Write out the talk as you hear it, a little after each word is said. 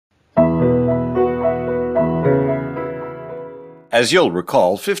As you'll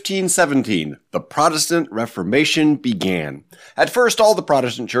recall, 1517, the Protestant Reformation began. At first, all the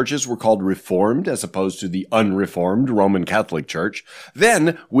Protestant churches were called Reformed, as opposed to the unreformed Roman Catholic Church.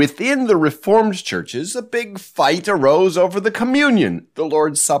 Then, within the Reformed churches, a big fight arose over the communion, the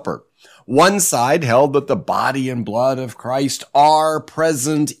Lord's Supper. One side held that the body and blood of Christ are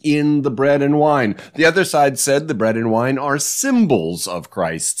present in the bread and wine. The other side said the bread and wine are symbols of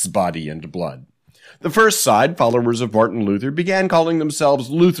Christ's body and blood. The first side, followers of Martin Luther, began calling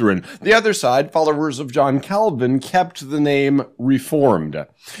themselves Lutheran. The other side, followers of John Calvin, kept the name Reformed.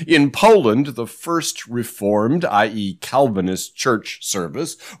 In Poland, the first Reformed, i.e. Calvinist church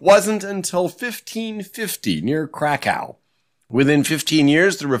service wasn't until 1550 near Krakow. Within 15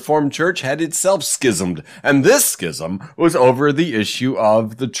 years, the Reformed Church had itself schismed, and this schism was over the issue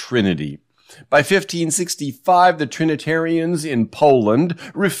of the Trinity. By 1565, the Trinitarians in Poland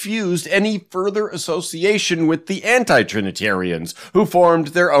refused any further association with the anti-Trinitarians, who formed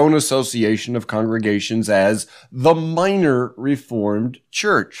their own association of congregations as the Minor Reformed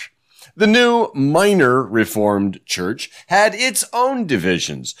Church. The new Minor Reformed Church had its own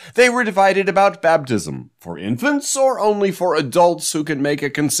divisions. They were divided about baptism, for infants or only for adults who can make a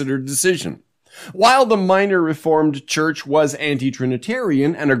considered decision. While the Minor Reformed Church was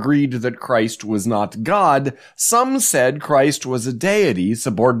anti-Trinitarian and agreed that Christ was not God, some said Christ was a deity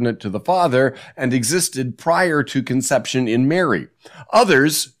subordinate to the Father and existed prior to conception in Mary.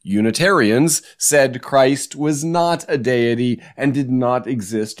 Others, Unitarians, said Christ was not a deity and did not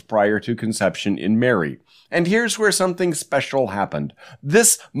exist prior to conception in Mary. And here's where something special happened.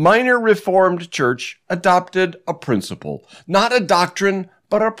 This Minor Reformed Church adopted a principle, not a doctrine,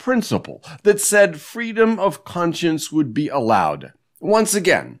 but a principle that said freedom of conscience would be allowed. Once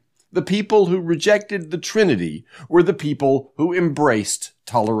again, the people who rejected the Trinity were the people who embraced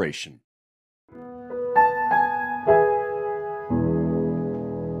toleration.